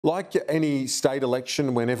Like any state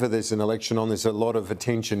election, whenever there's an election on, there's a lot of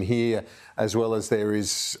attention here, as well as there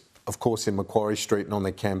is, of course, in Macquarie Street and on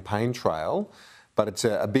the campaign trail. But it's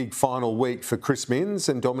a big final week for Chris Minns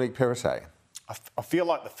and Dominic Perrottet. I feel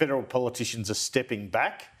like the federal politicians are stepping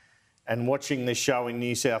back and watching this show in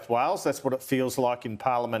New South Wales. That's what it feels like in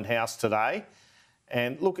Parliament House today.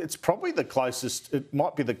 And look, it's probably the closest, it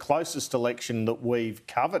might be the closest election that we've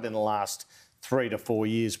covered in the last 3 to 4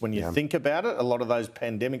 years when you think about it. A lot of those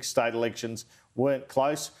pandemic state elections weren't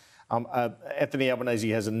close. Anthony Albanese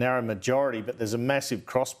has a narrow majority, but there's a massive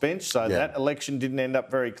crossbench, so that election didn't end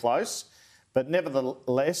up very close. But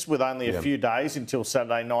nevertheless, with only a few days until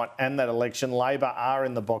Saturday night and that election, Labor are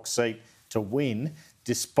in the box seat to win,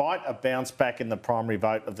 despite a bounce back in the primary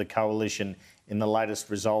vote of the coalition in the latest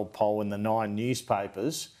Resolve poll in the 9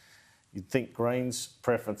 newspapers. You'd think Greens'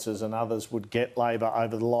 preferences and others would get Labor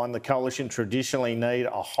over the line. The coalition traditionally need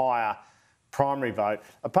a higher primary vote.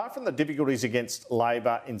 Apart from the difficulties against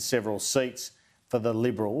Labor in several seats for the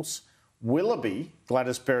Liberals, Willoughby,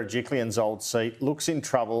 Gladys Berejiklian's old seat, looks in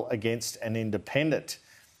trouble against an independent.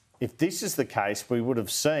 If this is the case, we would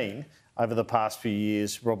have seen over the past few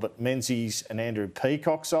years Robert Menzies and Andrew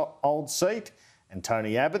Peacock's old seat, and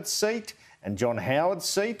Tony Abbott's seat, and John Howard's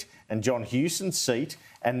seat, and John Hewson's seat,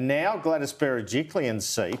 and now Gladys Berejiklian's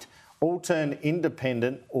seat, all turn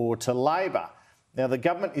independent or to Labor. Now, the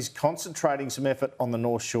government is concentrating some effort on the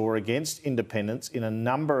North Shore against independents in a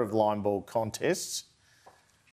number of line ball contests.